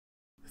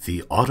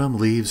The autumn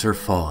leaves are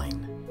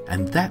falling,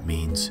 and that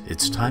means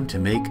it's time to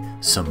make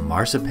some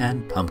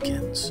marzipan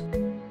pumpkins.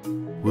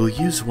 We'll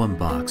use 1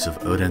 box of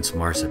Odense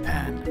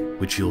marzipan,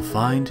 which you'll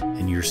find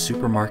in your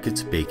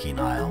supermarket's baking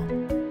aisle.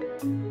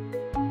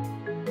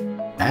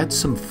 Add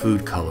some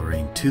food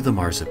coloring to the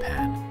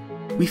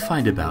marzipan. We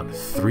find about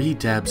 3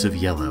 dabs of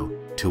yellow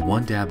to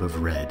 1 dab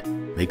of red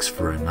makes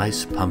for a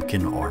nice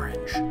pumpkin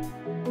orange.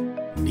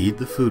 Knead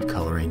the food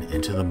coloring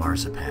into the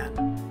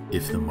marzipan.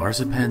 If the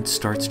marzipan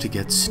starts to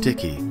get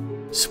sticky,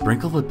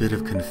 sprinkle a bit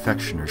of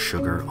confectioner's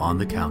sugar on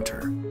the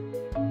counter.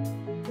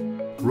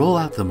 Roll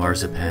out the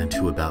marzipan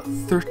to about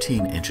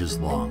 13 inches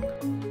long.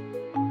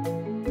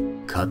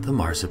 Cut the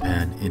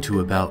marzipan into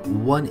about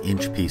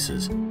 1-inch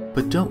pieces,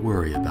 but don't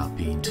worry about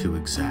being too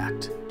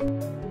exact.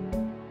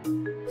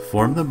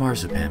 Form the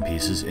marzipan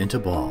pieces into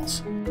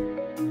balls.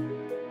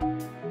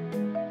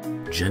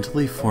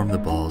 Gently form the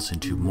balls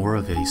into more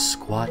of a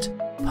squat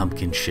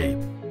pumpkin shape,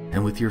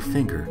 and with your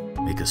finger,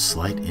 make a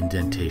slight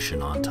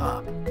indentation on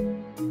top.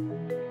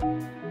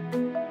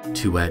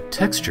 To add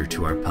texture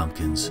to our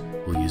pumpkins,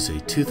 we'll use a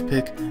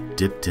toothpick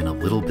dipped in a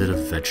little bit of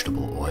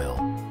vegetable oil.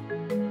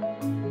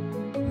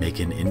 Make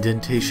an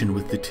indentation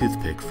with the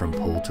toothpick from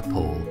pole to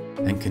pole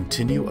and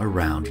continue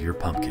around your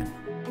pumpkin.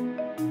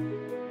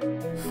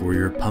 For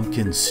your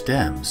pumpkin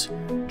stems,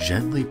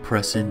 gently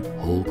press in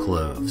whole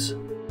cloves.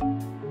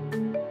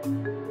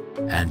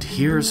 And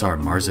here's our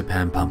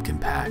marzipan pumpkin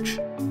patch.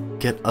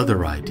 Get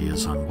other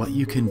ideas on what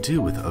you can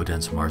do with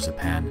Odense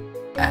marzipan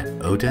at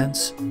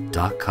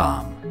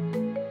odense.com.